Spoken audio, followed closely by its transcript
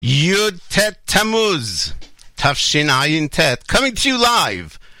Yud Tet Tammuz, Tafshin Ayin Tet, coming to you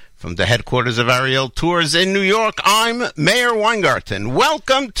live from the headquarters of Ariel Tours in New York. I'm Meir Weingarten.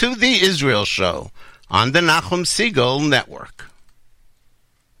 Welcome to the Israel Show on the Nachum Segal Network.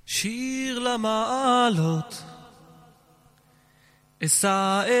 שיר למעלות,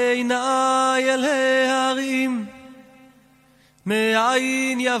 אשא עיניי אל ההרים,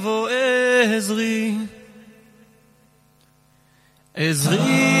 מאין יבוא עזרי,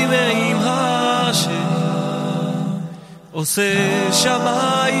 עזרי מעם השם, עושה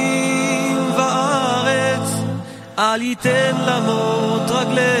שמיים וארץ, אל ייתן למות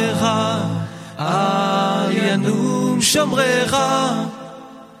רגליך, אל ינום שומרך,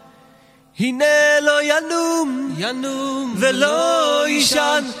 הנה לא ינום ולא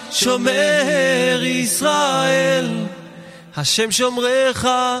ישן שומר ישראל, השם שומרך,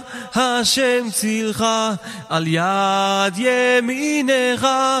 השם צילך, על יד ימינך.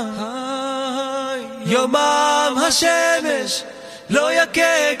 יומם השמש לא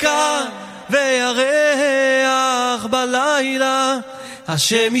יקקה וירח בלילה,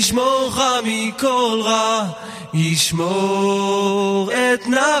 השם ישמורך מכל רע, ישמור את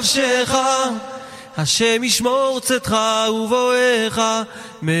נפשך, השם ישמור צאתך ובואך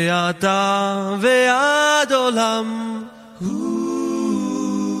מעתה ועד עולם.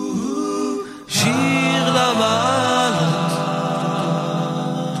 שיר למעלות,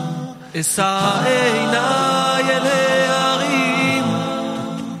 אשא עיניי אל ההרים,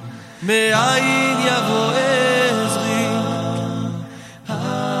 מאין יבוא עזרי,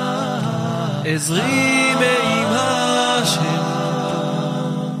 עזרי מעם השם,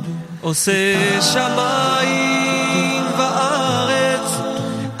 עושה שמיים וארץ,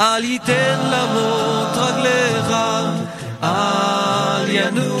 אל ייתן למות רגליך, אל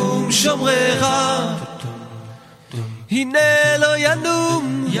ינום שומרך, הנה לא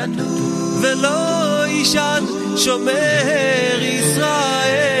ינום ולא ישן שומר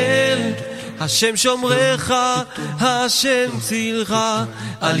ישראל, השם שומרך, השם צילך,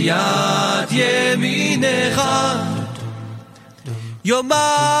 על יד ימינך.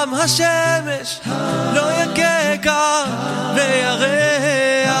 יומם השמש לא יקקה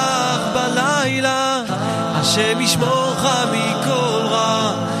וירח בלילה, השם ישמורך מכל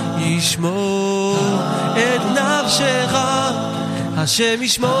רע, ישמור את נפשך, השם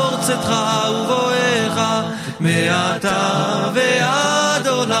ישמור צאתך ובואך מעתה ועד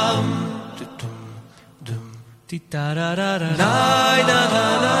עולם. טיטררררר ניי ניי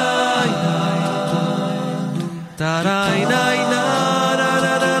ניי ניי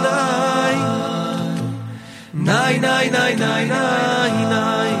ניי ניי ניי ניי ניי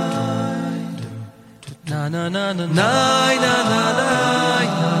ניי na na na na nay na na nay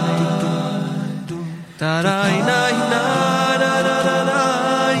taray nay na na na na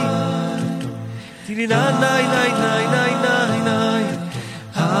nay tiri na nay nay nay nay nay nay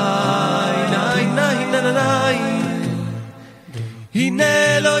hay nay nay na na nay hine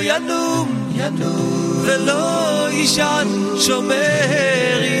lo yanum velo yishan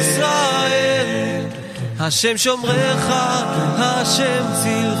shomer Israel, השם שומרך, השם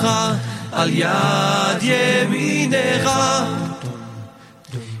צילך, על יד ימינך.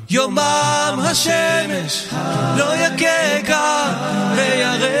 יומם השמש לא יקקה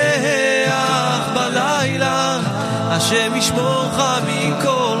וירח בלילה, השם ישמורך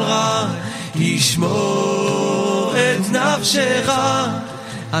מכל רע, ישמור את נפשך,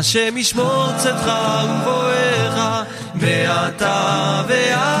 השם ישמור צאתך ובואך מעתה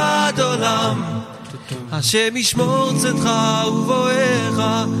ועד עולם, השם ישמור צאתך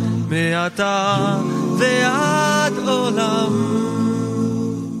ובואך מעתה ועד עולם.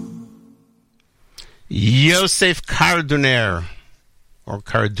 Yosef Karduner, or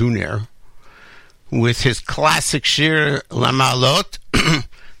Karduner, with his classic shir Lamalot,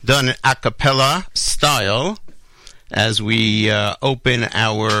 done in a cappella style, as we open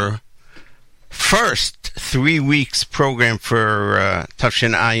our first 3 weeks program for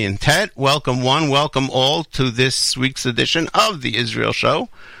Tafshin Ayin Tet. Welcome one, welcome all to this week's edition of the Israel Show.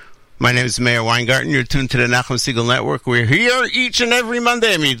 My name is Meir Weingarten. You're tuned to the Nachum Segal Network. We're here each and every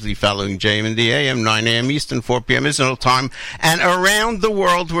Monday, immediately following JM in the AM, 9 a.m. Eastern, 4 p.m. Israel time, and around the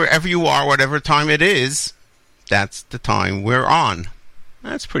world, wherever you are, whatever time it is, that's the time we're on.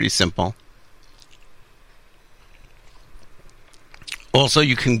 That's pretty simple. Also,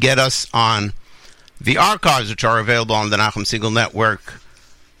 you can get us on the archives, which are available on the Nachum Segal Network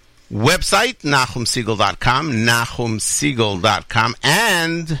website, NachumSegal.com,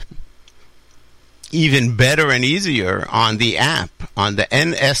 and even better and easier on the app, on the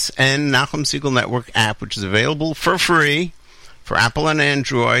NSN Nachum Segal Network app, which is available for free for Apple and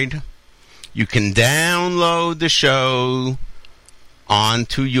Android. You can download the show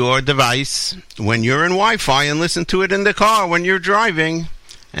onto your device when you're in Wi-Fi and listen to it in the car when you're driving,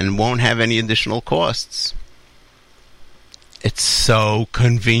 and won't have any additional costs. It's so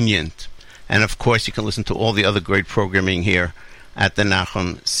convenient. And of course, you can listen to all the other great programming here at the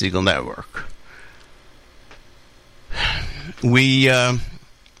Nachum Segal Network. We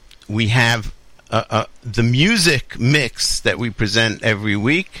have the music mix that we present every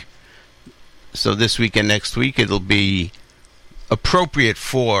week. So this week and next week, it'll be appropriate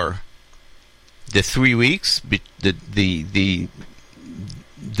for the 3 weeks, the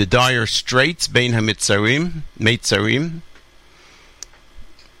dire straits, Bein HaMetzarim,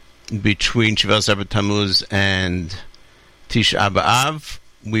 between Shivat Sabbath Tammuz and Tisha B'Av.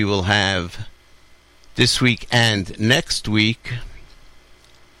 We will have this week and next week.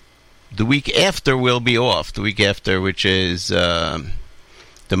 The week after will be off. The week after, which is the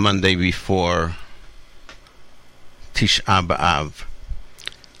Monday before Tisha B'Av.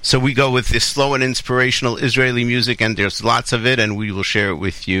 So we go with this slow and inspirational Israeli music, and there's lots of it, and we will share it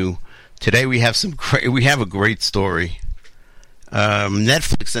with you. Today we have a great story.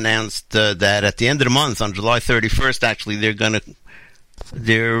 Netflix announced that at the end of the month, on July 31st, actually,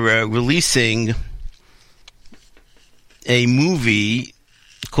 they're releasing a movie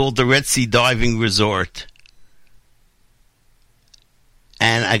called The Red Sea Diving Resort.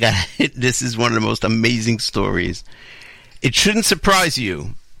 And this is one of the most amazing stories. It shouldn't surprise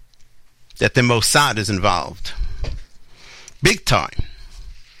you that the Mossad is involved. Big time.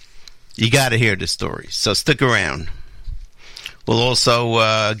 You got to hear this story, so stick around. We'll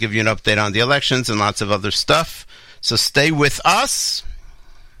also give you an update on the elections and lots of other stuff. So stay with us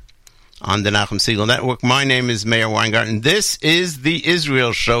on the Nachum Segal Network. My name is Meir Weingarten. This is the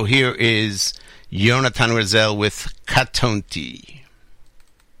Israel Show. Here is Yonatan Razel with Katonti.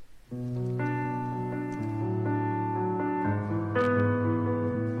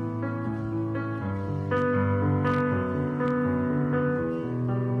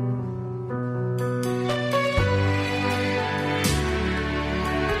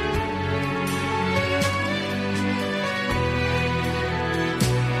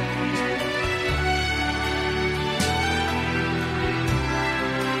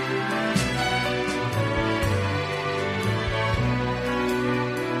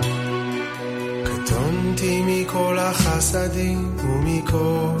 מכל החסדים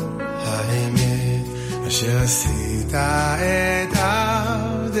ומכל האמת אשר עשית את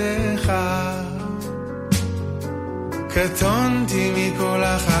עבדך. קטונתי מכל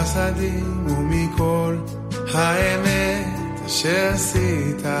החסדים ומכל האמת אשר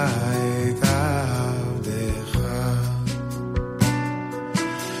עשית את עבדך.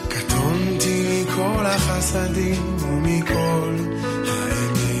 קטונתי מכל החסדים ומכל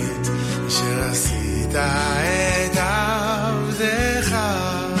האמת אשר עשית את עבדך.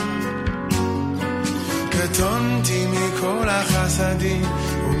 קטונתי מכל החסדים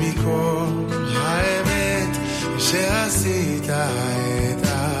ומכל האמת אשר עשית את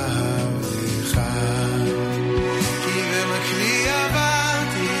עבדך. כי במקלי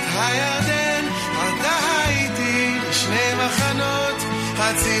עברתי את הירדן, עתה הייתי לשני מחנות,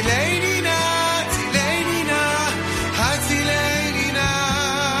 הצילני נא, הצילני נא, הצילני נא.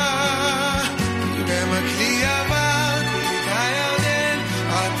 במקלי עברתי את הירדן,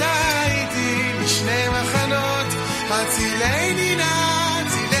 עתה הייתי לשני מחנות, הצילני נא,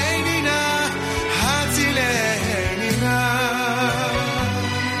 הצילני נא, הצילני נא.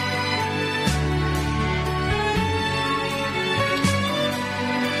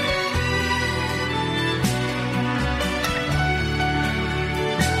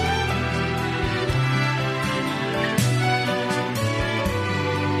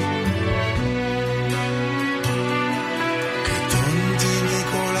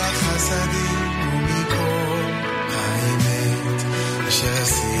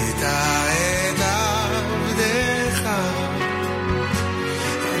 שעשית את עבדך.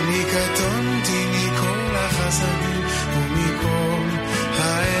 אני קטונתי מכל החסדים ומכל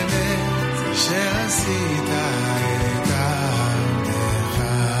האמת שעשית את עבדך.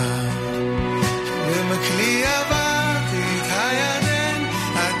 במקלי עברתי את הירדן,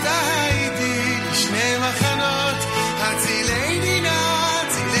 עתה הייתי לשני מחנות, הצילני נא,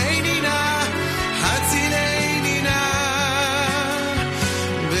 הצילני נא, הצילני נא.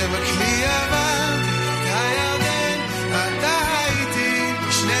 במקלי עברתי את הירדן, עתה הייתי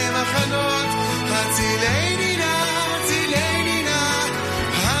בשני מחנות, הצילני נא, הצילני נא,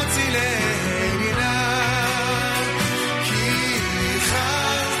 הצילני נא. כי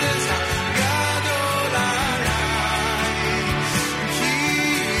חסדך גדול עליי,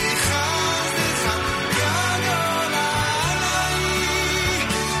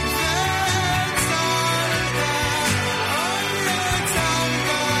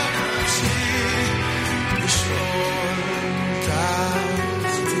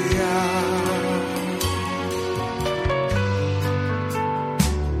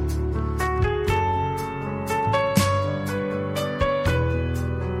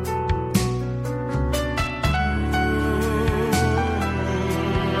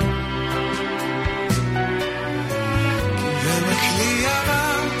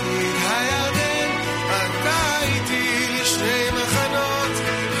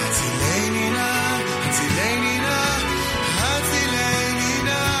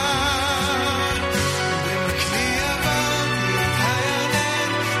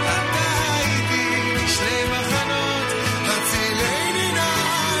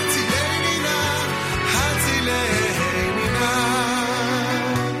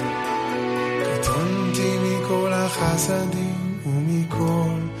 חסדים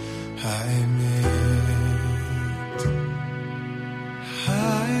ומכל האמת.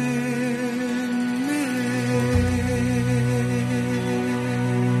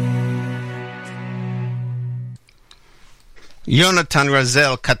 Yonatan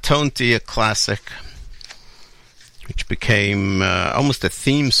Razel, Katonti, a classic, which became almost a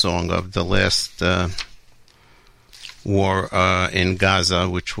theme song of the last war in Gaza,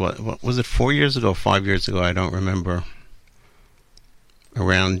 which was it 4 years ago, 5 years ago? I don't remember.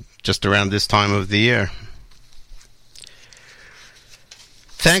 Just around this time of the year.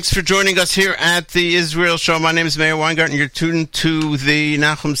 Thanks for joining us here at the Israel Show. My name is Meir Weingarten. You're tuned to the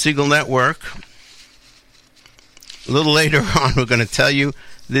Nachum Segal Network. A little later on, we're going to tell you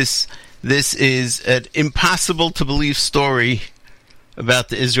this is an impossible-to-believe story about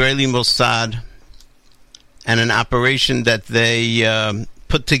the Israeli Mossad and an operation that they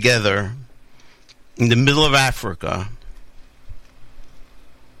put together in the middle of Africa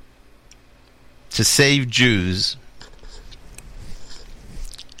to save Jews.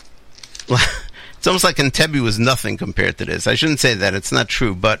 It's almost like Entebbe was nothing compared to this. I shouldn't say that; it's not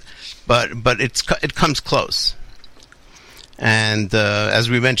true, but it comes close. And as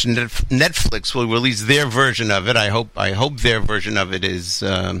we mentioned, Netflix will release their version of it. I hope their version of it is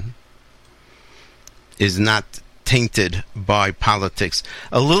not tainted by politics.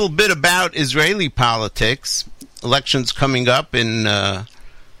 A little bit about Israeli politics. Elections coming up in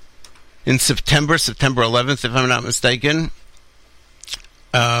September 11th, if I'm not mistaken.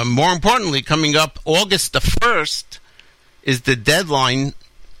 More importantly, coming up August the 1st is the deadline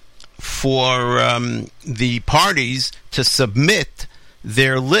for the parties to submit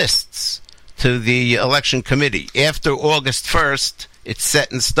their lists to the election committee. After August 1st, it's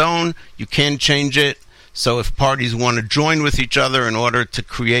set in stone. You can't change it. So if parties want to join with each other in order to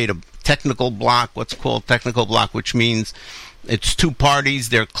create a technical bloc, what's called technical bloc, which means it's two parties,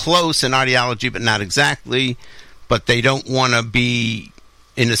 they're close in ideology, but not exactly, but they don't want to be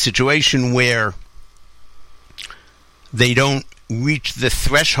in a situation where they don't reach the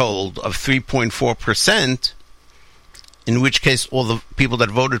threshold of 3.4%, in which case all the people that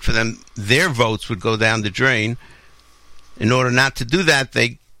voted for them, their votes would go down the drain. In order not to do that,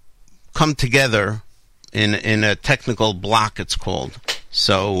 they come together in a technical block, it's called.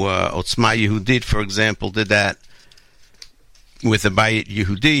 So Otzma Yehudit, for example, did that with the Bayit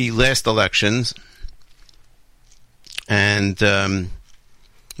Yehudi last elections. And Moshe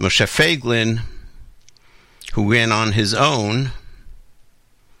Feiglin, who ran on his own,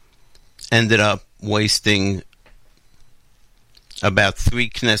 ended up wasting about 3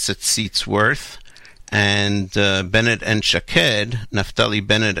 Knesset seats worth, and Bennett and Shaked, Naftali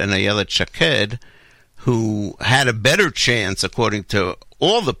Bennett and Ayelet Shaked, who had a better chance, according to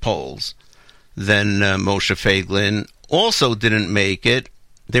all the polls, than Moshe Feiglin, also didn't make it.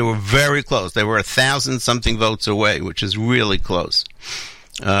 They were very close. They were 1,000-something votes away, which is really close.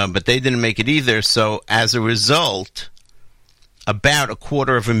 But they didn't make it either, so as a result, about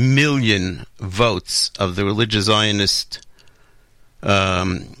 250,000 votes of the religious Zionist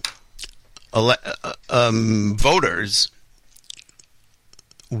voters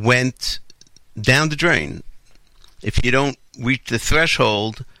went down the drain. If you don't reach the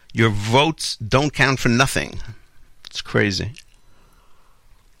threshold, your votes don't count for nothing. It's crazy.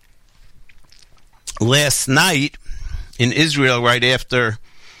 Last night in Israel, right after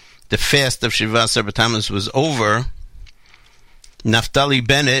the fast of Shiva Asar B'Tammuz was over, Naftali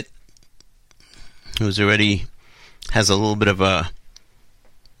Bennett, who's already has a little bit of a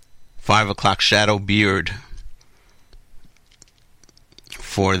 5 o'clock shadow beard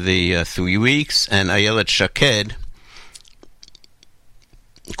for the 3 weeks, and Ayelet Shaked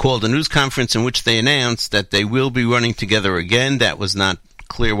called a news conference in which they announced that they will be running together again. That was not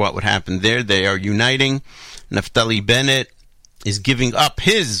clear what would happen there. They are uniting. Naftali Bennett is giving up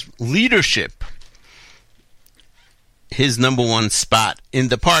his leadership, his number one spot in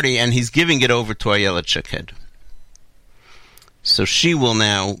the party, and he's giving it over to Ayelet Shaked. So she will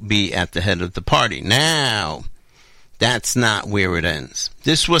now be at the head of the party. Now, that's not where it ends.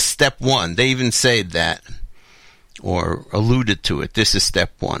 This was step one. They even said that, or alluded to it. This is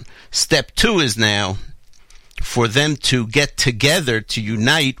step one. Step two is now for them to get together to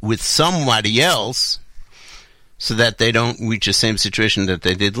unite with somebody else so that they don't reach the same situation that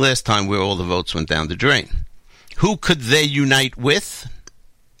they did last time where all the votes went down the drain. Who could they unite with?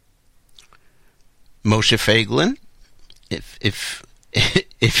 Moshe Feiglin. If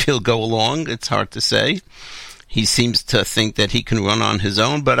he'll go along, it's hard to say. He seems to think that he can run on his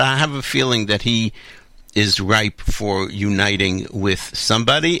own, but I have a feeling that he is ripe for uniting with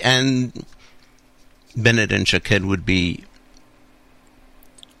somebody, and Bennett and Shaked would be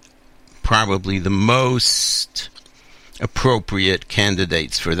probably the most appropriate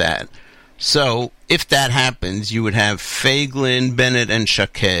candidates for that. So, if that happens, you would have Feiglin, Bennett, and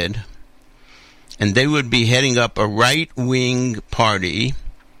Shaked, and they would be heading up a right-wing party,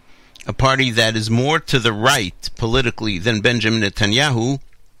 a party that is more to the right politically than Benjamin Netanyahu,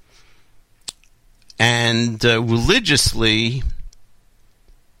 and religiously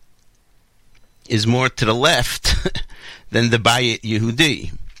is more to the left than the Bayit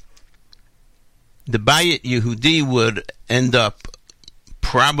Yehudi. The Bayit Yehudi would end up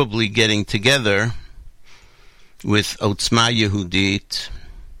probably getting together with Otzma Yehudit,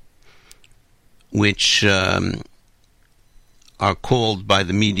 which are called by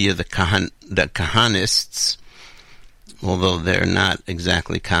the media the Kahanists, although they're not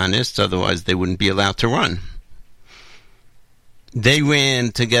exactly Kahanists, otherwise they wouldn't be allowed to run. They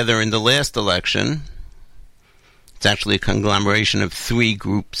ran together in the last election. It's actually a conglomeration of three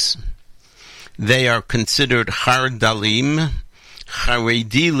groups. They are considered Hardalim,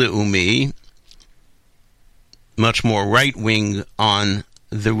 Haredi Leumi, much more right-wing on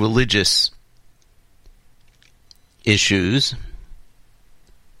the religious issues.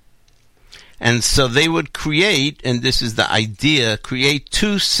 And so they would create, and this is the idea, create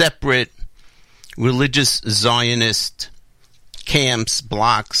two separate religious Zionist camps,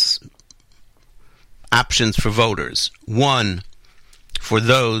 blocks, options for voters. One, for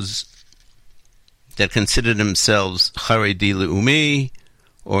those that consider themselves Haredi Leumi,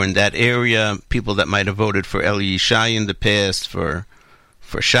 or in that area, people that might have voted for Eli Yishai in the past, for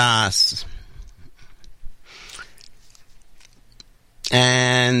Shas.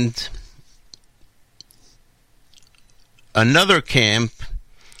 And another camp,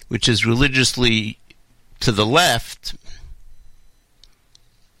 which is religiously to the left.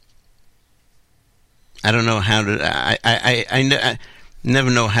 I don't know how to... I never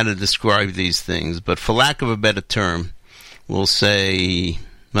know how to describe these things, but for lack of a better term, we'll say...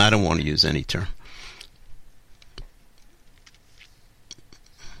 I don't want to use any term.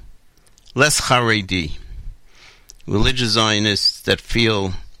 Less Haredi. Religious Zionists that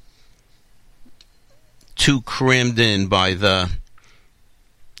feel too crammed in by the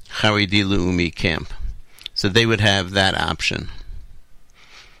Haredi Leumi camp. So they would have that option.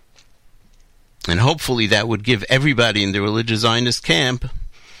 And hopefully that would give everybody in the religious Zionist camp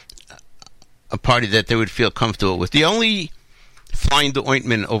a party that they would feel comfortable with. The only fly in the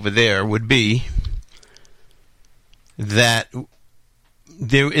ointment over there would be that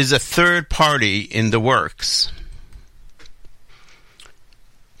there is a third party in the works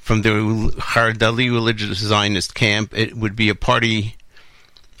from the Haredi religious Zionist camp. It would be a party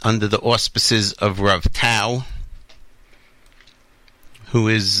under the auspices of Rav Tau, who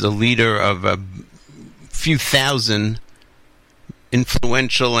is the leader of a few thousand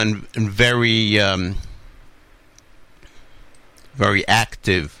influential and very very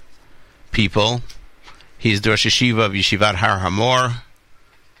active people. He's the Rosh Yeshiva of Yeshivat Har Hamor,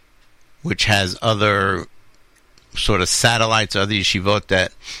 which has other sort of satellites, other yeshivot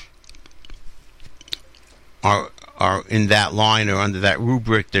that are in that line or under that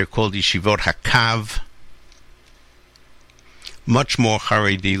rubric. They're called Yeshivot Hakav. Much more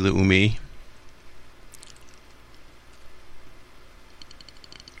Haredi Leumi.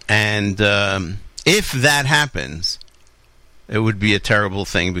 And if that happens, it would be a terrible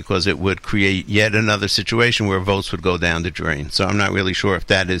thing because it would create yet another situation where votes would go down the drain. So I'm not really sure if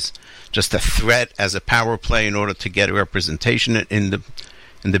that is just a threat as a power play in order to get a representation in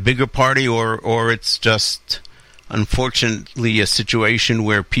the bigger party, or it's just unfortunately a situation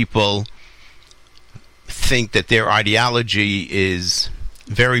where people think that their ideology is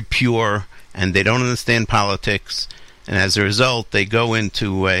very pure and they don't understand politics, and as a result they go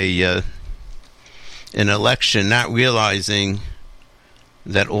into an election not realizing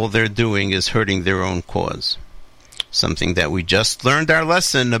that all they're doing is hurting their own cause. Something that we just learned our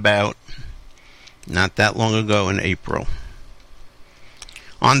lesson about not that long ago in April.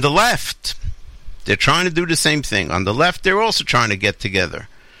 On the left, they're trying to do the same thing. On the left, they're also trying to get together.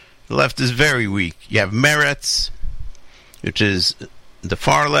 The left is very weak. You have Meretz, which is the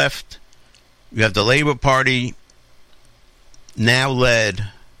far left. You have the Labour Party, now led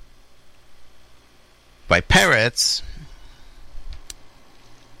by Peretz,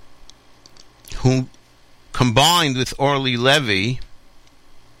 who combined with Orly Levy,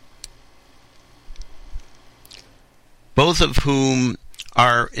 both of whom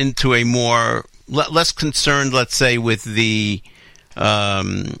are into a more less concerned, let's say, with the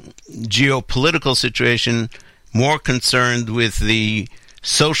geopolitical situation, more concerned with the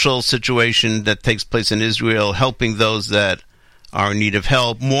social situation that takes place in Israel, helping those that are in need of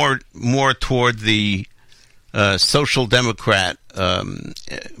help, more toward the social democrat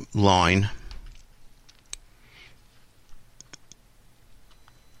line.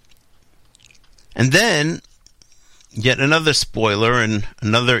 And then, yet another spoiler and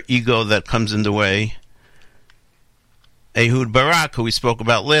another ego that comes in the way. Ehud Barak, who we spoke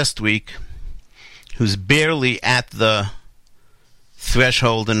about last week, who's barely at the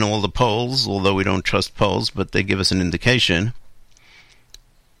threshold in all the polls, although we don't trust polls, but they give us an indication.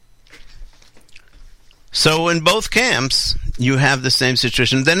 So in both camps, you have the same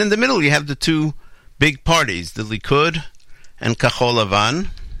situation. Then in the middle, you have the two big parties, the Likud and Kahol Lavan.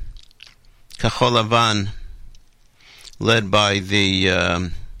 Kahol Lavan, led by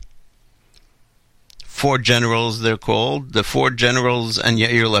the four generals, they're called, the four generals and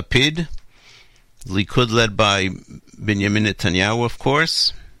Yair Lapid. Likud led by Benjamin Netanyahu, of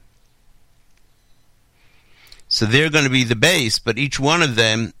course. So they're going to be the base, but each one of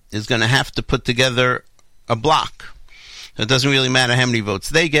them is going to have to put together a block. So it doesn't really matter how many votes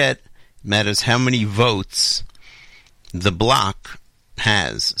they get. It matters how many votes the block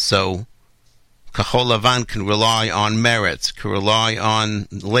has. So Kahol Lavan can rely on Meretz, can rely on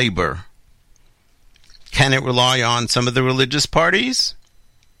Labor. Can it rely on some of the religious parties?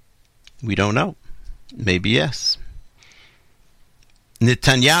 We don't know. Maybe yes.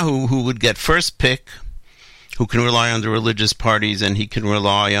 Netanyahu, who would get first pick, who can rely on the religious parties, and he can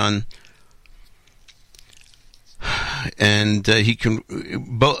rely on, and he can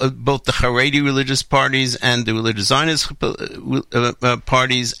both the Haredi religious parties and the religious Zionist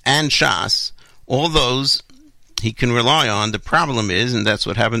parties and Shas. All those he can rely on. The problem is, and that's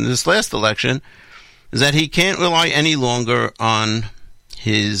what happened in this last election, is that he can't rely any longer on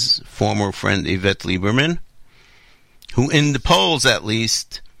his former friend Yvette Lieberman, who in the polls at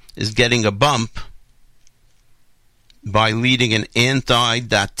least is getting a bump by leading an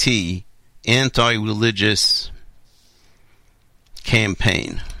anti-dati, anti-religious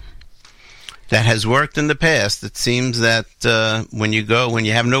campaign. That has worked in the past. It seems that when you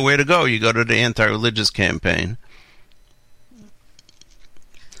have nowhere to go, you go to the anti-religious campaign.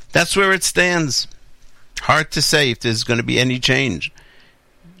 That's where it stands. Hard to say if there's going to be any change.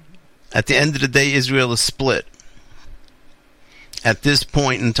 At the end of the day, Israel is split. At this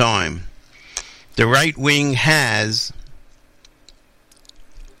point in time, the right wing has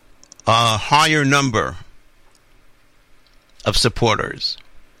a higher number of supporters.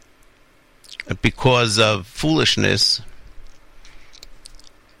 Because of foolishness,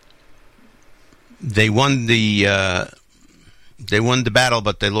 they won the battle,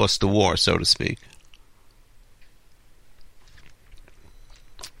 but they lost the war, so to speak.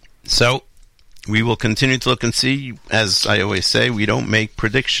 So, we will continue to look and see. As I always say, we don't make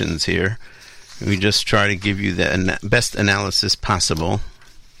predictions here. We just try to give you the best analysis possible.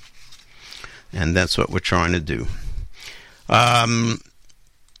 And that's what we're trying to do.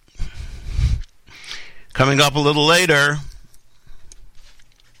 Coming up a little later,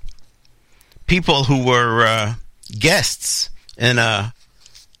 people who were guests in a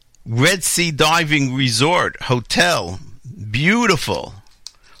Red Sea diving resort hotel, beautiful,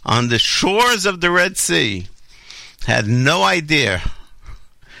 on the shores of the Red Sea, had no idea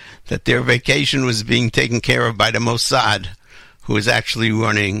that their vacation was being taken care of by the Mossad, who is actually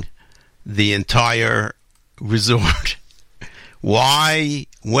running the entire resort. Why,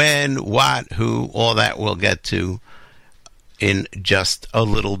 when, what, who, all that we'll get to in just a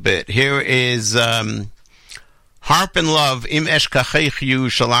little bit. Here is Harp and Love, Im Eshkachech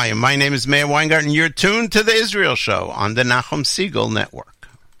Yerushalayim. My name is Meir Weingarten. You're tuned to the Israel Show on the Nachum Segal Network.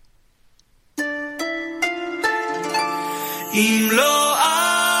 אם לא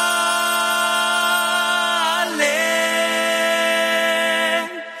אעלה,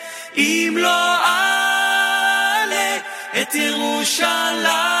 אם לא אעלה את ירושלים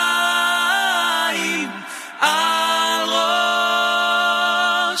על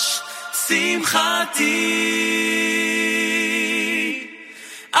ראש שמחתי,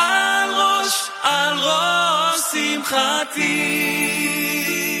 על ראש שמחתי.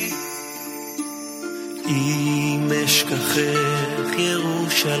 אם אשכחך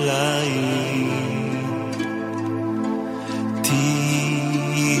ירושלים,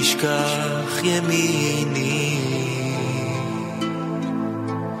 תשכח ימיני,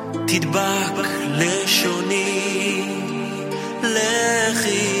 תדבק לשוני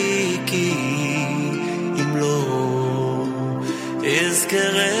לחיקי, אם לא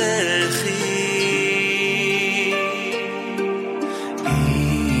אזכרכי.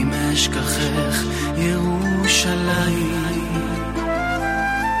 אם אשכחך ירושלים,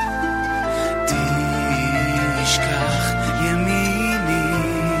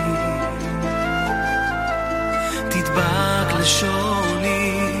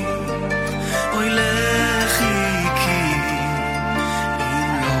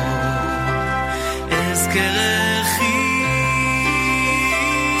 אזכרכי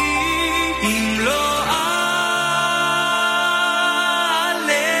אם לא אעלה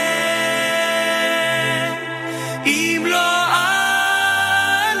אם לא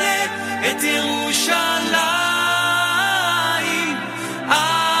אעלה את ירושלים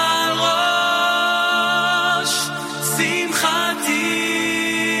על ראש שמחתי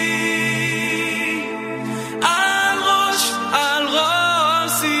על ראש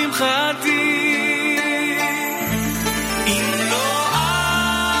שמחתי אם לא אעלה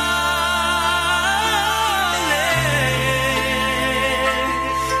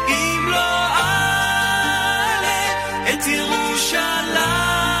אם לא אעלה את ירושלים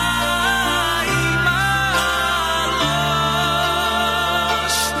על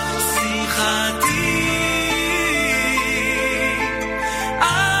ראש שמחתי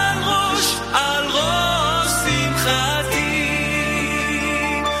על ראש שמחתי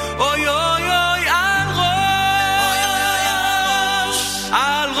אוי אוי אוי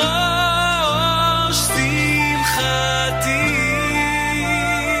על ראש שמחתי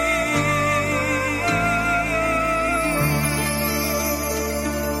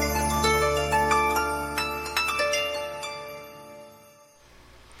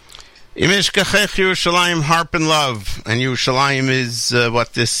Im Eshkachech Yerushalayim, Harp and Love. And Yerushalayim is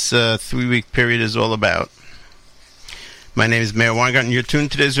what this 3-week period is all about. My name is Meir Weingarten. You're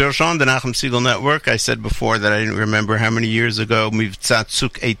tuned to today's Rosh on the Nachum Segal Network. I said before that I didn't remember how many years ago Mivtza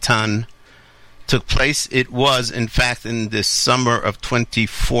Tzuk Eitan took place. It was, in fact, in the summer of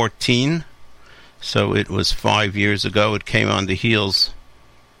 2014. So it was 5 years ago. It came on the heels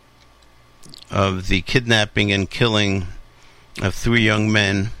of the kidnapping and killing of 3 young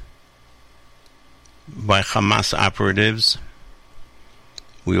men by Hamas operatives.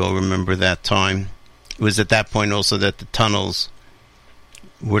 We all remember that time. It was at that point also that the tunnels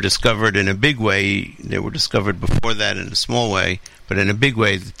were discovered in a big way. They were discovered before that in a small way, but in a big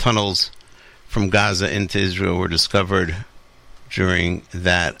way, the tunnels from Gaza into Israel were discovered during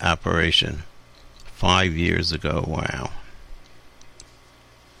that operation 5 years ago. Wow.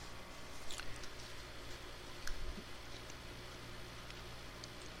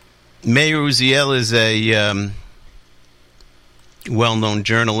 Meir Uziel is a well-known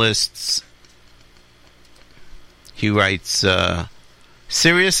journalist. He writes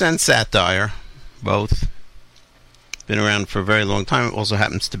serious and satire, both. Been around for a very long time. Also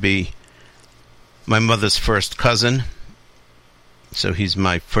happens to be my mother's first cousin. So he's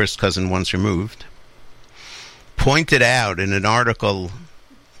my first cousin once removed. Pointed out in an article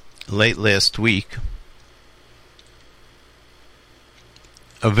late last week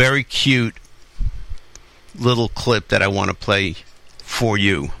a very cute little clip that I want to play for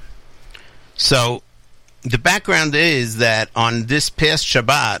you. So, the background is that on this past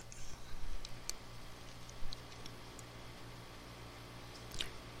Shabbat,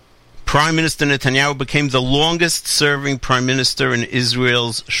 Prime Minister Netanyahu became the longest-serving Prime Minister in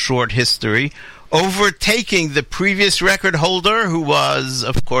Israel's short history, overtaking the previous record holder, who was,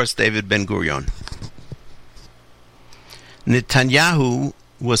 of course, David Ben-Gurion. Netanyahu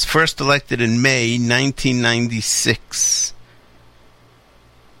was first elected in May 1996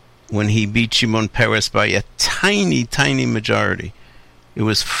 when he beat Shimon Peres by a tiny, tiny majority. It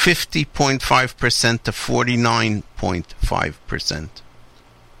was 50.5% to 49.5%.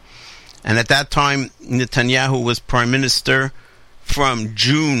 And at that time, Netanyahu was prime minister from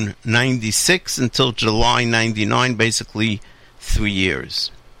June 96 until July 99, basically 3 years.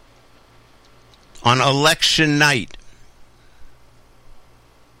 On election night,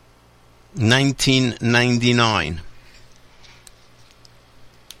 1999.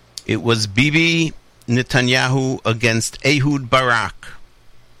 It was Bibi Netanyahu against Ehud Barak.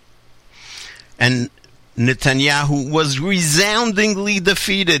 And Netanyahu was resoundingly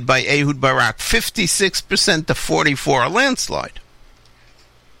defeated by Ehud Barak, 56% to 44%, a landslide.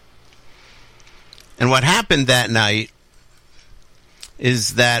 And what happened that night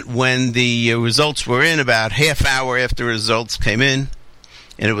is that when the results were in, about half hour after results came in,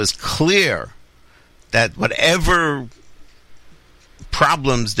 and it was clear that whatever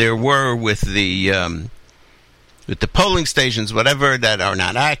problems there were with the polling stations, whatever that are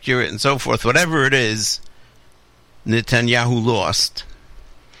not accurate and so forth, whatever it is, Netanyahu lost.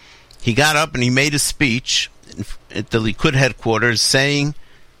 He got up and he made a speech at the Likud headquarters saying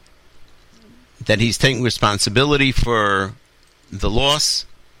that he's taking responsibility for the loss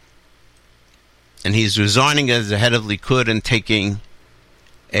and he's resigning as the head of Likud and taking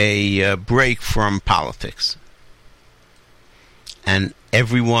a break from politics. And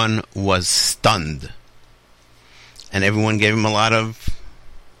everyone was stunned. And everyone gave him a lot of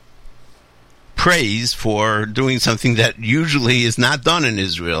praise for doing something that usually is not done in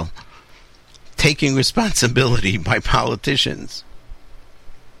Israel, taking responsibility by politicians.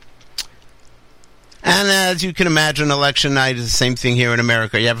 And as you can imagine, election night is the same thing here in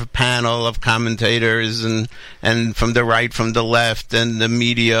America. You have a panel of commentators and from the right, from the left, and the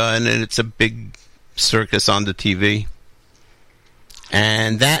media, and it's a big circus on the TV.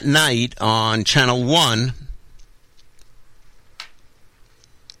 And that night on Channel 1,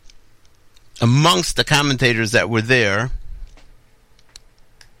 amongst the commentators that were there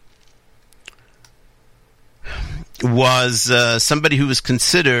was somebody who was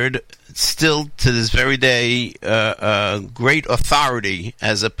considered still to this very day a great authority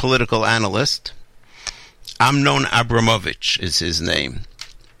as a political analyst. Amnon Abramovich is his name.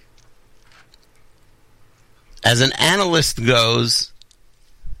 As an analyst goes,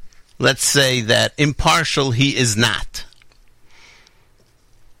 let's say that impartial he is not.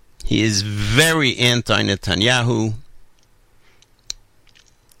 He is very anti-Netanyahu,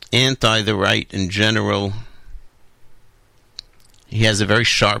 anti the right in general. He has a very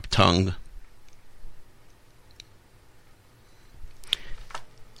sharp tongue.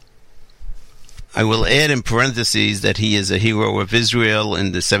 I will add in parentheses that he is a hero of Israel.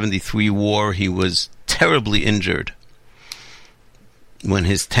 In the 73 war, he was terribly injured when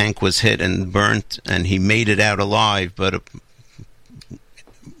his tank was hit and burnt, and he made it out alive, but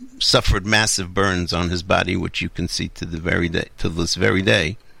suffered massive burns on his body, which you can see to this very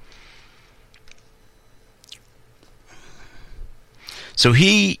day. So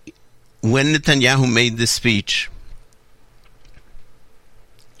when Netanyahu made this speech,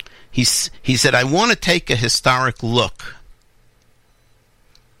 he said, I want to take a historic look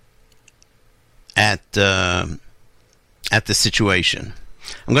at the situation.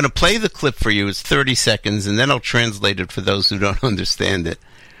 I'm going to play the clip for you. It's 30 seconds, and then I'll translate it for those who don't understand it.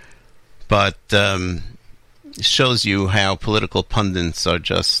 But it shows you how political pundits are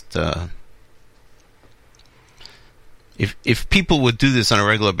just... If people would do this on a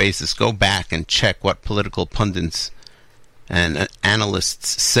regular basis, go back and check what political pundits and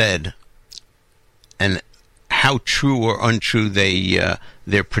analysts said and how true or untrue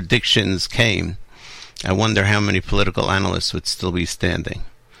their predictions came, I wonder how many political analysts would still be standing.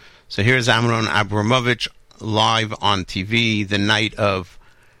 So here's Amnon Abramovich live on TV the night of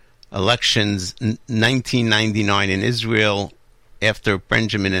elections 1999 in Israel, after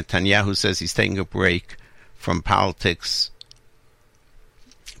Benjamin Netanyahu says he's taking a break from politics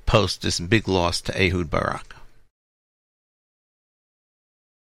post this big loss to Ehud Barak.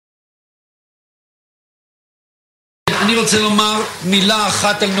 אני רוצה לומר מילה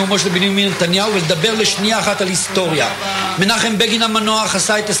אחת על נאומו של בנימין נתניהו ולדבר לשנייה אחת על היסטוריה. מנחם בגין המנוח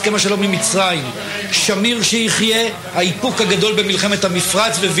עשה את הסכם השלום עם מצרים. שמיר שיחיה, האיפוק הגדול במלחמת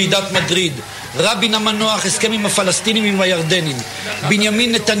המפרץ וועידת מדריד. רבין המנוח, הסכם עם הפלסטינים ועם הירדנים.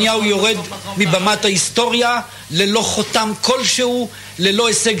 בנימין נתניהו יורד מבמת ההיסטוריה ללא חותם כלשהו, ללא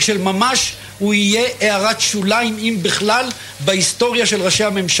הישג של ממש. הוא יהיה הערת שוליים, אם בכלל, בהיסטוריה של ראשי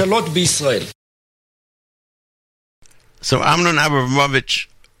הממשלות בישראל. So Amnon Abramovich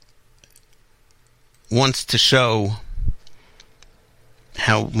wants to show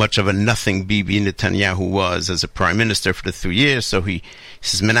how much of a nothing Bibi Netanyahu was as a prime minister for the 3 years. So he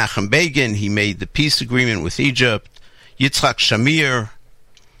says Menachem Begin, he made the peace agreement with Egypt. Yitzhak Shamir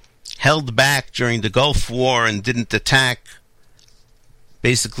held back during the Gulf War and didn't attack,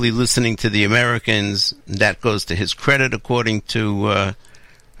 basically listening to the Americans. That goes to his credit, according to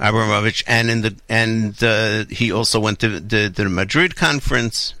Abramovich, and he also went to the Madrid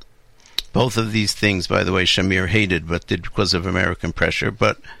conference. Both of these things, by the way, Shamir hated, but did because of American pressure.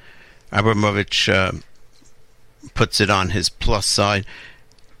 But Abramovich puts it on his plus side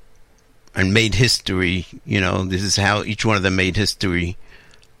and made history. You know, this is how each one of them made history.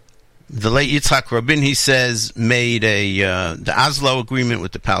 The late Yitzhak Rabin, he says, made the Oslo agreement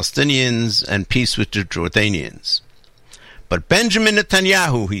with the Palestinians and peace with the Jordanians. But Benjamin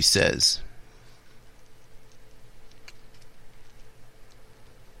Netanyahu, he says,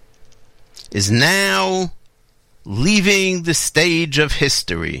 is now leaving the stage of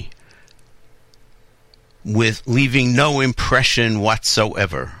history with leaving no impression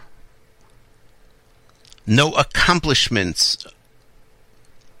whatsoever. No accomplishments.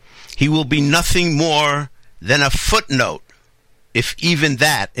 He will be nothing more than a footnote, if even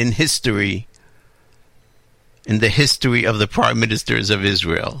that, in history, in the history of the prime ministers of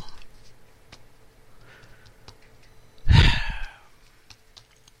Israel.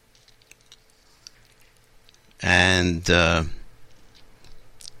 And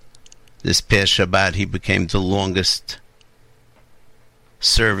this past Shabbat, he became the longest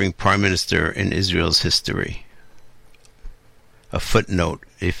longest-serving prime minister in Israel's history. A footnote,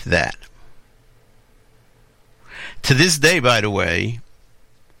 if that. To this day, by the way,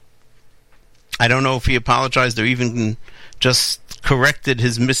 I don't know if he apologized or even just corrected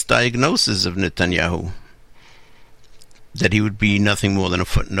his misdiagnosis of Netanyahu, that he would be nothing more than a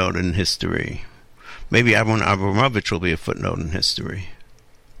footnote in history. Maybe Avron Abramovich will be a footnote in history.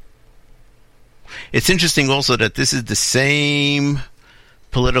 It's interesting also that this is the same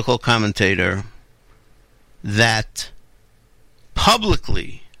political commentator that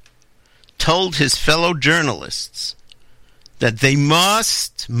publicly told his fellow journalists that they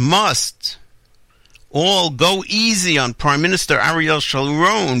must all go easy on Prime Minister Ariel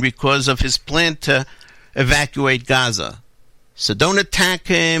Sharon because of his plan to evacuate Gaza. So don't attack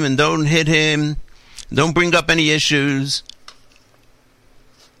him and don't hit him. Don't bring up any issues.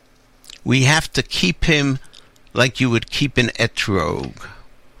 We have to keep him like you would keep an etrog,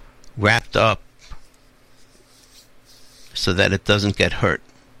 wrapped up so that it doesn't get hurt.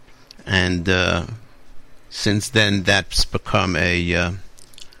 And since then, that's become a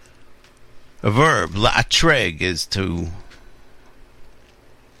verb. La'atreg is to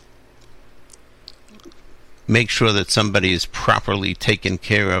make sure that somebody is properly taken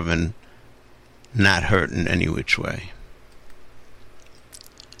care of and not hurt in any which way.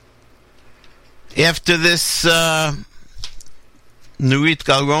 After this Nurit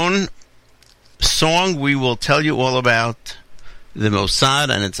Galron song, we will tell you all about the Mossad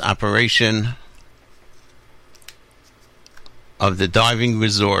and its operation of the diving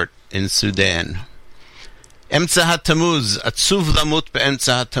resort in Sudan. Emtza HaTammuz, Atzuv Lamut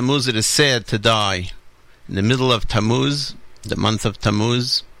Be'emtza HaTammuz, it is sad to die in the middle of Tammuz, the month of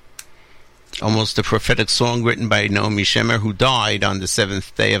Tammuz. Almost a prophetic song written by Naomi Shemer, who died on the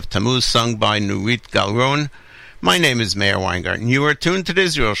 7th day of Tammuz, sung by Nurit Galron. My name is Meir Weingarten. You are tuned to the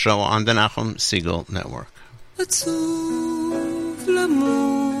Israel Show on the Nachum Segal Network. עצוב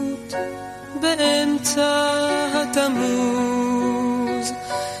למות באמצע התמוז,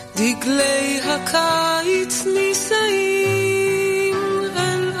 דגלי הקיץ נישאים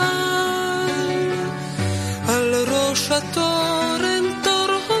אל על ראש התורן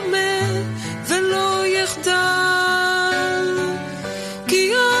תור הומה ולא יחדל,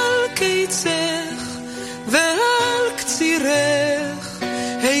 כי על קיצך ועל קצירך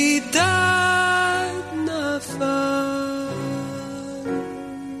הידד נפל.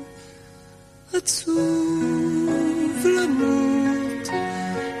 עצוב למות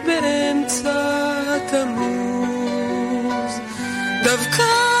באמצע התמוז,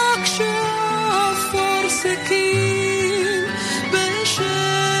 דווקא כשאפור סכין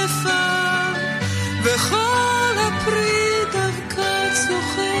בשפע וכל הפרי דווקא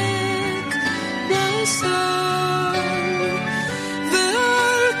צוחק בסל,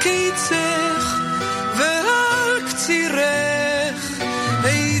 ועל קיצך ועל קצירך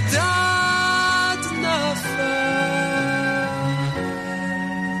הידד נפל.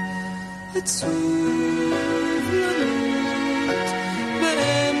 עצוב למות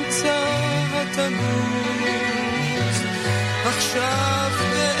באמצע התמוז, עכשיו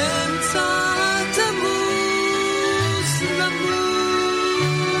באמצע התמוז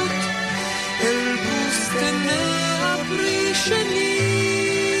למות אל בוסתני הפרי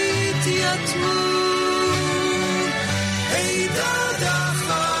שנית יתמו, הידד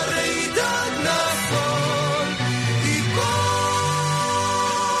אחר הידד נפול ייפול,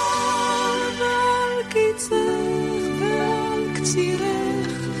 ועל קיצך ועל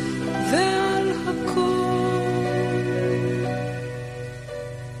קצירך ועל הכל.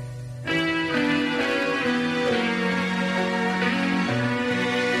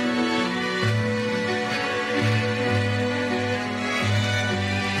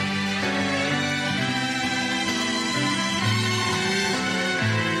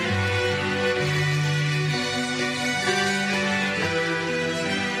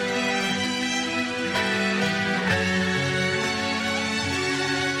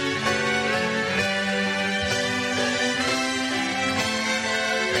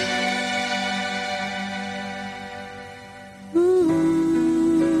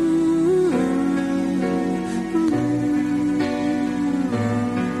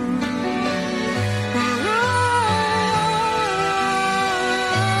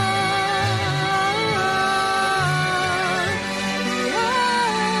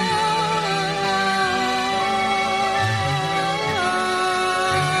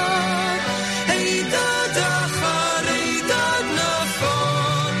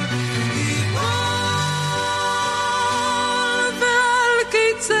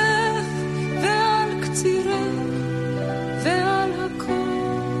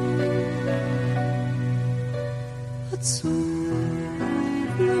 עצוב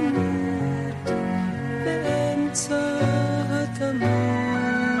למות באמצע התמוז.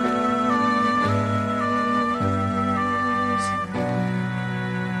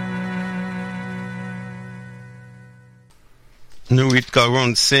 Nurit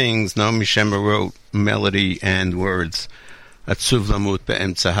Garon sings, Naomi Shemer wrote melody and words. Atzuv lamut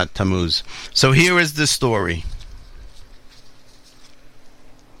be'emtza hatamuz. So here is the story.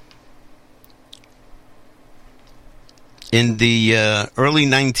 In the early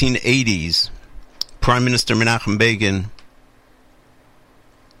 1980s, Prime Minister Menachem Begin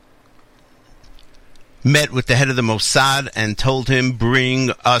met with the head of the Mossad and told him,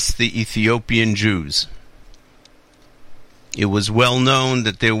 bring us the Ethiopian Jews. It was well known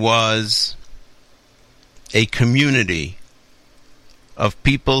that there was a community of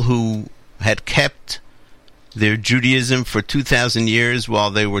people who had kept their Judaism for 2,000 years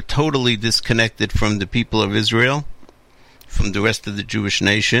while they were totally disconnected from the people of Israel, from the rest of the Jewish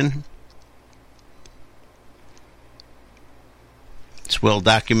nation. It's well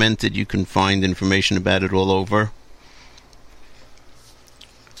documented. You can find information about it all over.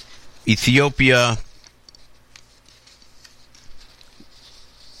 Ethiopia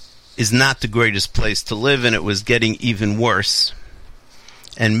is not the greatest place to live, and it was getting even worse.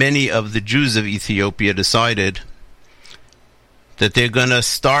 And many of the Jews of Ethiopia decided that they're going to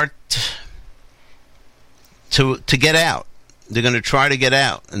start to get out. They're going to try to get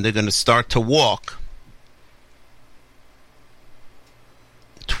out, and they're going to start to walk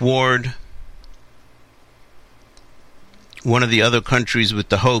toward one of the other countries with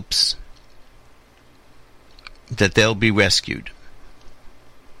the hopes that they'll be rescued.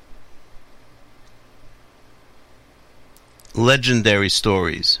 Legendary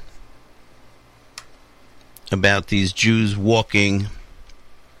stories about these Jews walking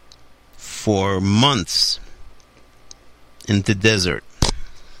for months in the desert.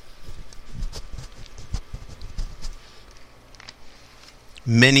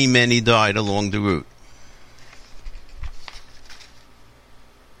 Many, many died along the route.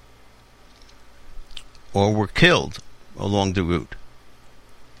 Or were killed along the route.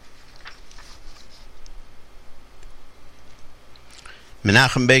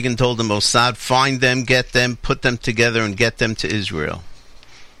 Menachem Begin told the Mossad, find them, get them, put them together, and get them to Israel.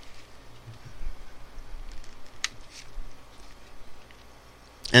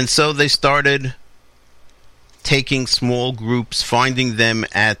 And so they started taking small groups, finding them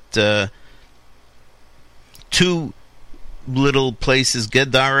at two little places,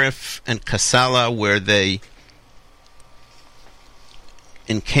 Gedaref and Kassala, where they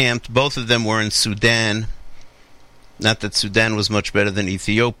encamped. Both of them were in Sudan. Not that Sudan was much better than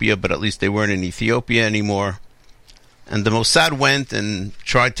Ethiopia, but at least they weren't in Ethiopia anymore. And the Mossad went and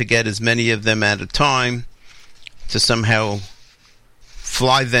tried to get as many of them at a time to somehow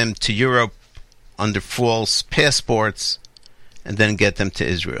fly them to Europe under false passports and then get them to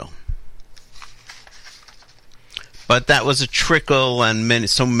Israel. But that was a trickle, and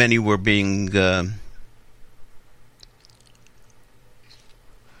so many were being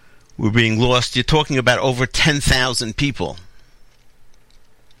lost. You're talking about over 10,000 people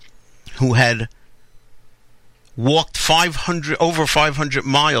who had walked over 500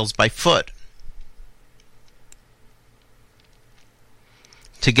 miles by foot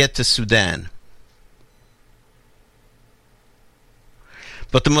to get to Sudan.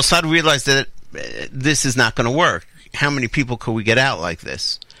 But the Mossad realized that this is not going to work. How many people could we get out like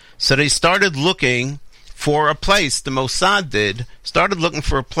this? So they started looking for a place. The Mossad started looking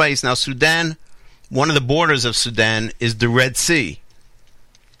for a place. Now Sudan, one of the borders of Sudan is the Red Sea.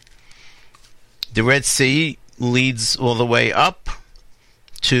 The Red Sea leads all the way up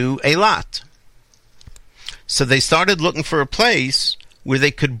to Eilat. So they started looking for a place where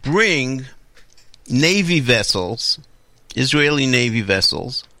they could bring Navy vessels, Israeli Navy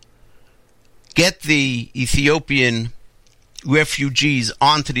vessels, get the Ethiopian refugees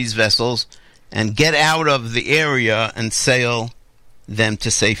onto these vessels and get out of the area and sail them to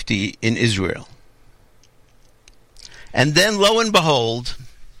safety in Israel. And then, lo and behold,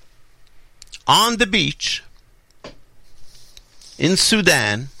 on the beach in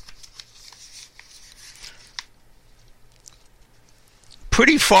Sudan,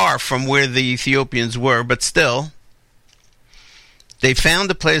 pretty far from where the Ethiopians were, but still, they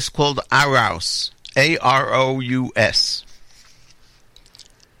found a place called Arous, A-R-O-U-S.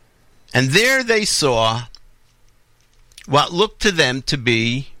 And there they saw what looked to them to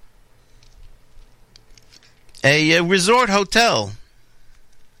be a resort hotel,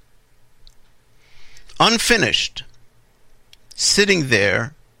 unfinished, sitting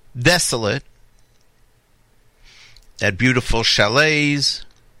there, desolate, at beautiful chalets,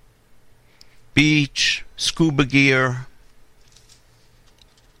 beach, scuba gear.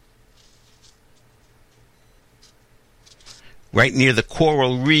 Right near the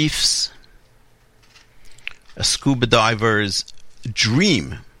coral reefs, a scuba diver's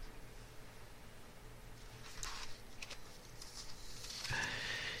dream.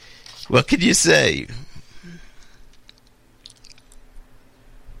 What could you say?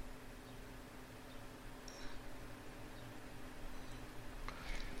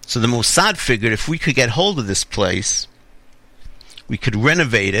 So the Mossad figured if we could get hold of this place, we could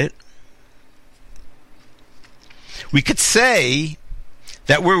renovate it. We could say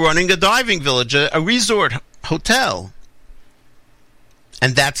that we're running a diving village, a resort hotel.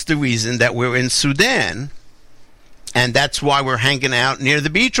 And that's the reason that we're in Sudan. And that's why we're hanging out near the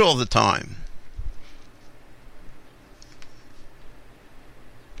beach all the time.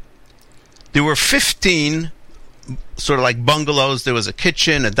 There were 15 sort of like bungalows. There was a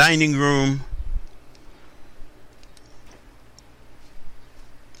kitchen, a dining room.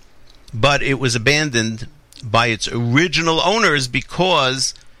 But it was abandoned by its original owners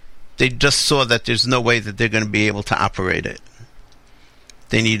because they just saw that there's no way that they're going to be able to operate it.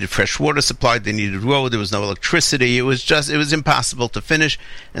 They needed fresh water supply, they needed road, there was no electricity. It was impossible to finish.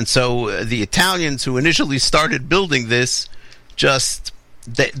 And so the Italians who initially started building this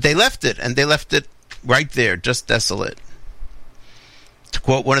they left it, and they left it right there, just desolate. To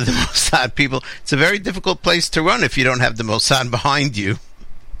quote one of the Mossad people, it's a very difficult place to run if you don't have the Mossad behind you.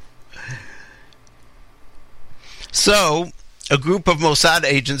 So, a group of Mossad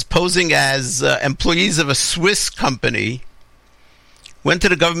agents posing as employees of a Swiss company went to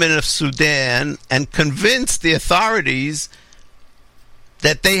the government of Sudan and convinced the authorities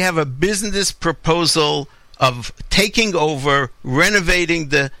that they have a business proposal of taking over, renovating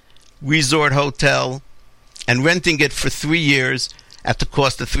the resort hotel, and renting it for 3 years at the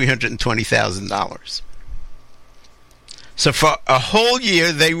cost of $320,000. So for a whole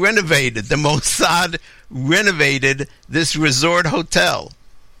year, they renovated, the Mossad renovated this resort hotel.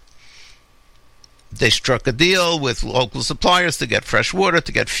 They struck a deal with local suppliers to get fresh water,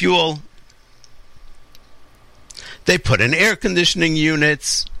 to get fuel. They put in air conditioning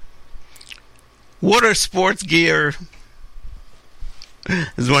units, water sports gear.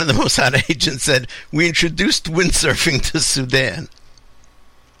 As one of the Mossad agents said, we introduced windsurfing to Sudan.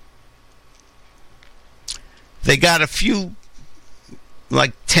 They got a few,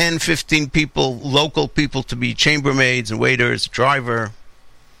 like 10, 15 people, local people, to be chambermaids and waiters, driver.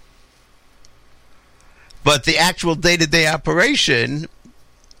 But the actual day-to-day operation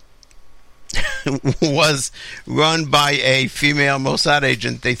was run by a female Mossad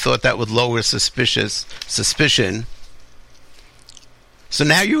agent. They thought that would lower suspicion. So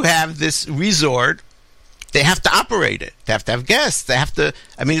now you have this resort. They have to operate it. They have to have guests. They have to,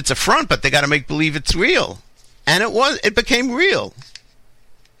 it's a front, but they got to make believe it's real. And it became real.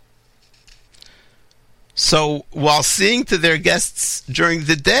 So while seeing to their guests during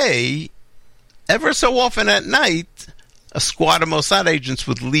the day, ever so often at night, a squad of Mossad agents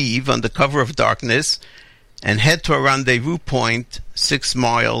would leave under cover of darkness and head to a rendezvous point 6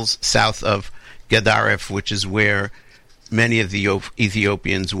 miles south of Gedaref, which is where many of the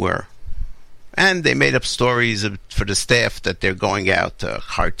Ethiopians were. And they made up stories for the staff that they're going out to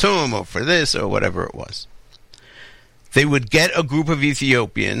Khartoum or for this or whatever it was. They would get a group of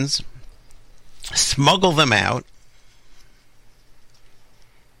Ethiopians, smuggle them out.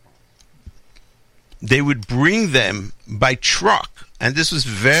 They would bring them by truck, and this was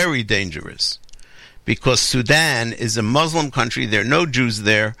very dangerous because Sudan is a Muslim country. There are no Jews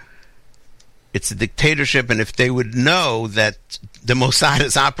there. It's a dictatorship, and if they would know that the Mossad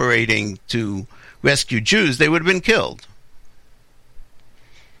is operating to rescue Jews, they would have been killed.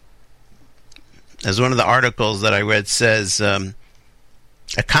 As one of the articles that I read says, a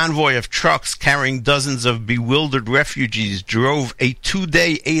convoy of trucks carrying dozens of bewildered refugees drove a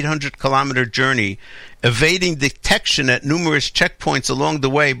 2-day, 800-kilometer journey, evading detection at numerous checkpoints along the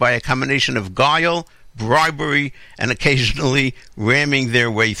way by a combination of guile, bribery, and occasionally ramming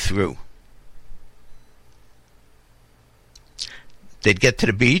their way through. They'd get to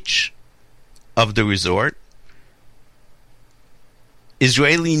the beach of the resort.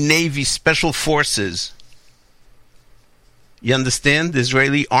 Israeli Navy Special Forces, you understand? The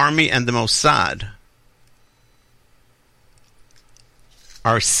Israeli Army and the Mossad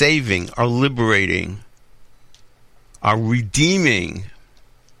are saving, are liberating, are redeeming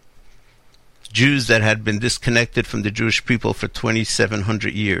Jews that had been disconnected from the Jewish people for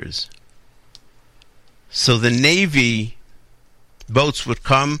 2,700 years. So the Navy boats would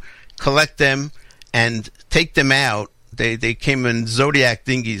come, collect them, and take them out They came in Zodiac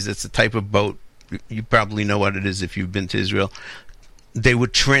dinghies. That's a type of boat. You probably know what it is if you've been to Israel. They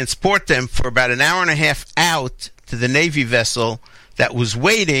would transport them for about an hour and a half out to the Navy vessel that was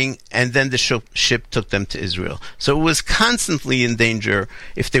waiting, and then the ship took them to Israel. So it was constantly in danger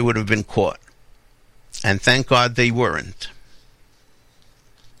if they would have been caught. And thank God they weren't.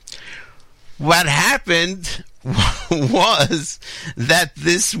 What happened was that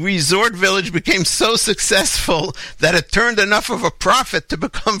this resort village became so successful that it turned enough of a profit to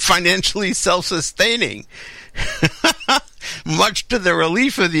become financially self-sustaining. Much to the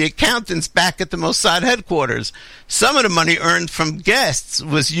relief of the accountants back at the Mossad headquarters. Some of the money earned from guests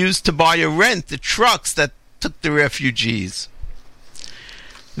was used to buy or rent the trucks that took the refugees.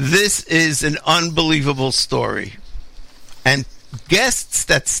 This is an unbelievable story. And guests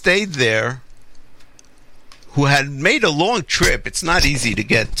that stayed there who had made a long trip, it's not easy to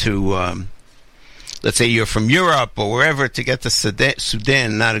get to, let's say you're from Europe or wherever, to get to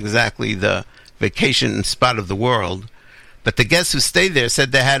Sudan, not exactly the vacation spot of the world. But the guests who stayed there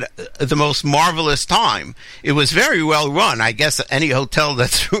said they had the most marvelous time. It was very well run. I guess any hotel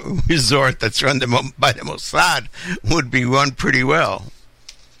that's resort that's run by the Mossad would be run pretty well.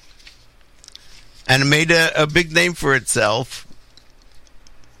 And it made a big name for itself.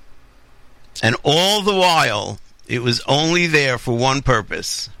 And all the while, it was only there for one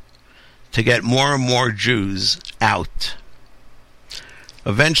purpose: to get more and more Jews out.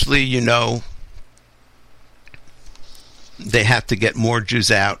 Eventually, they had to get more Jews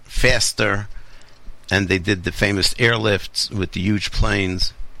out faster, and they did the famous airlifts with the huge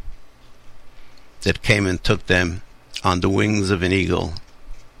planes that came and took them on the wings of an eagle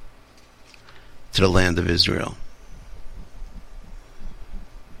to the land of Israel.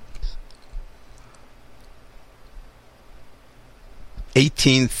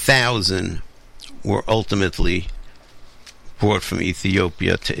 $18,000 were ultimately brought from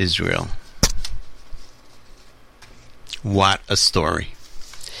Ethiopia to Israel. What a story.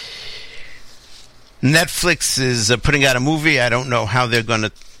 Netflix is putting out a movie. I don't know how they're going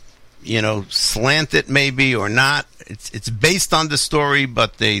to, slant it maybe or not. It's based on the story,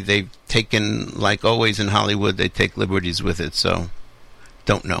 but they've taken, like always in Hollywood, they take liberties with it, so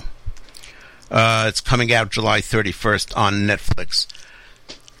don't know. It's coming out July 31st on Netflix.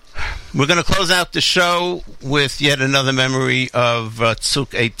 We're going to close out the show with yet another memory of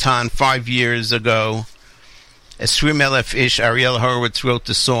Tzuk Eitan. 5 years ago, 20,000 ish, Ariel Horowitz wrote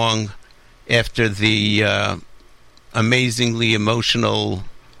the song after the amazingly emotional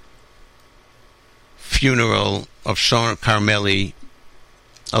funeral of Sharon Carmeli,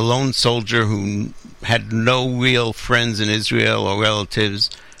 a lone soldier who had no real friends in Israel or relatives.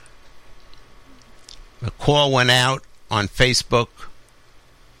 A call went out on Facebook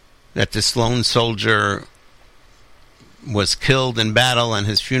that this lone soldier was killed in battle, and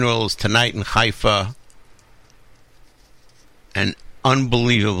his funeral is tonight in Haifa. And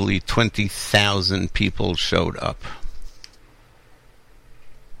unbelievably, 20,000 people showed up.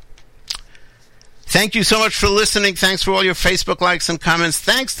 Thank you so much for listening. Thanks for all your Facebook likes and comments.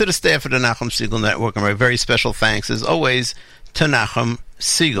 Thanks to the staff of the Nachum Segal Network, and my very special thanks, as always, to Nachum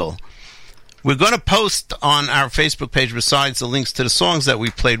Segal. We're going to post on our Facebook page, besides the links to the songs that we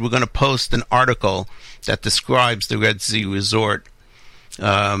played, we're going to post an article that describes the Red Sea Resort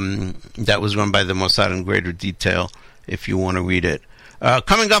that was run by the Mossad in greater detail, if you want to read it.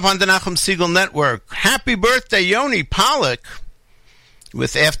 Coming up on the Nachum Segal Network, happy birthday, Yoni Pollock,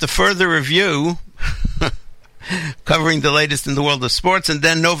 with After Further Review, covering the latest in the world of sports, and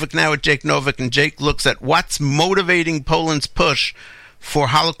then Novik Now with Jake Novik, and Jake looks at what's motivating Poland's push for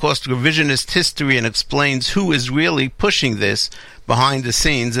Holocaust revisionist history and explains who is really pushing this behind the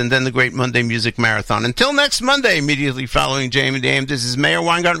scenes, and then the Great Monday Music Marathon. Until next Monday, immediately following JM and the AM, this is Mayor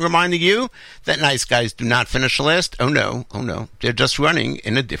Weingarten reminding you that nice guys do not finish last. Oh no, they're just running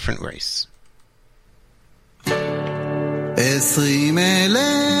in a different race. 20,000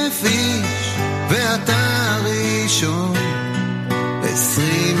 איש ואתה ראשון,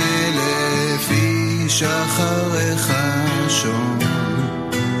 20,000 איש אחריך שון,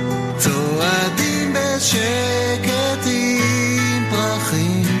 צועדים בשקט עם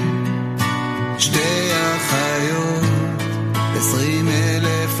פרחים, שתי אחיות,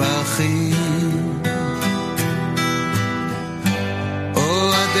 20,000 אחים,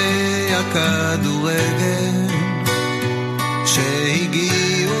 אוהדי הכדורגל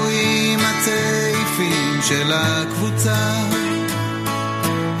שהגיעו עם הצעיפים של הקבוצה,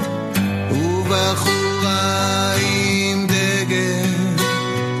 ובחורה עם דגל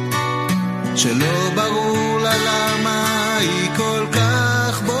שלא ברור לה למה היא כל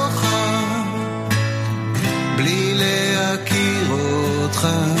כך בוכה, בלי לב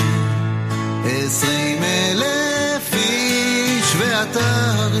כמוך, 20,000 איש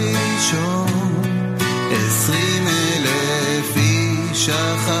ואתה הראשון, 20,000 איש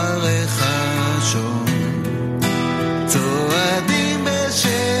אחריך שון, צועדים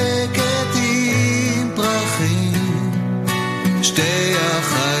בשקט עם פרחים, שתי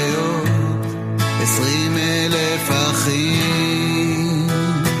אחיות, 20,000 אחים,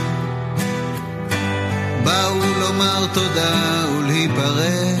 באו לומר תודה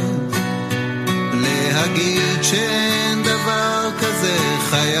ולהיפרד, להגיד שאין דבר כזה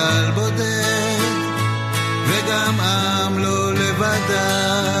חייל בודד, וגם עם לא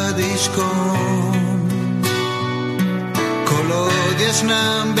לבדד ישכון. כל עוד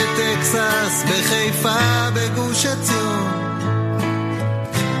ישנם בטקסס, בחיפה, בגוש עציון,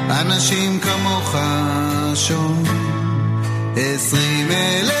 אנשים כמוך שון,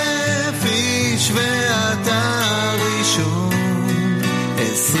 20,000 איש ואתה ראשון,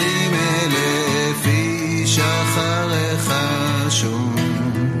 20,000 איש אחריך שון,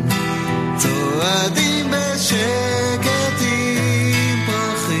 צועדים בשקט עם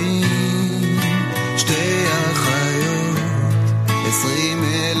פרחים, שתי אחיות,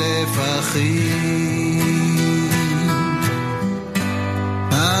 20,000 אחים.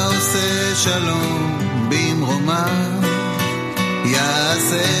 העושה שלום במרומיו,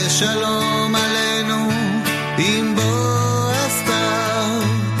 יעשה שלום עלינו עם בוא הסתיו,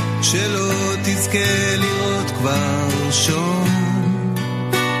 שלא תזכה לראות כבר שום.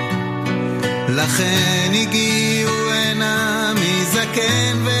 לכן הגיעו הנה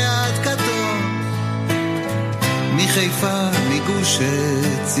מזקן ועד קטון, מחיפה, מגוש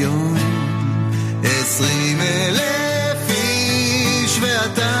עציון, 20,000 איש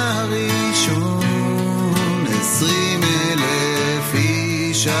ואתה הראשון, 20,000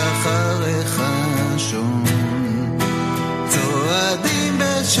 איש אחריך שון, צועדים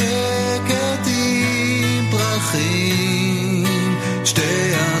בשקט עם פרחים,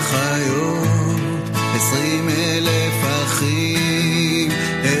 שתי אחיות, 20,000 אחים,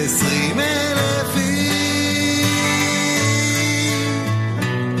 20,000 איש.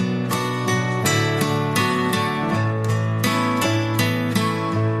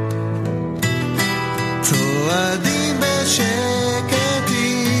 צועדים בשקט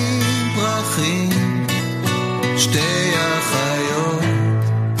עם פרחים, שתי אחיות,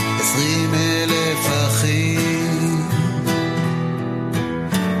 20,000 אחים,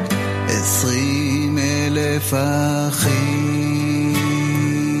 20,000 אחים.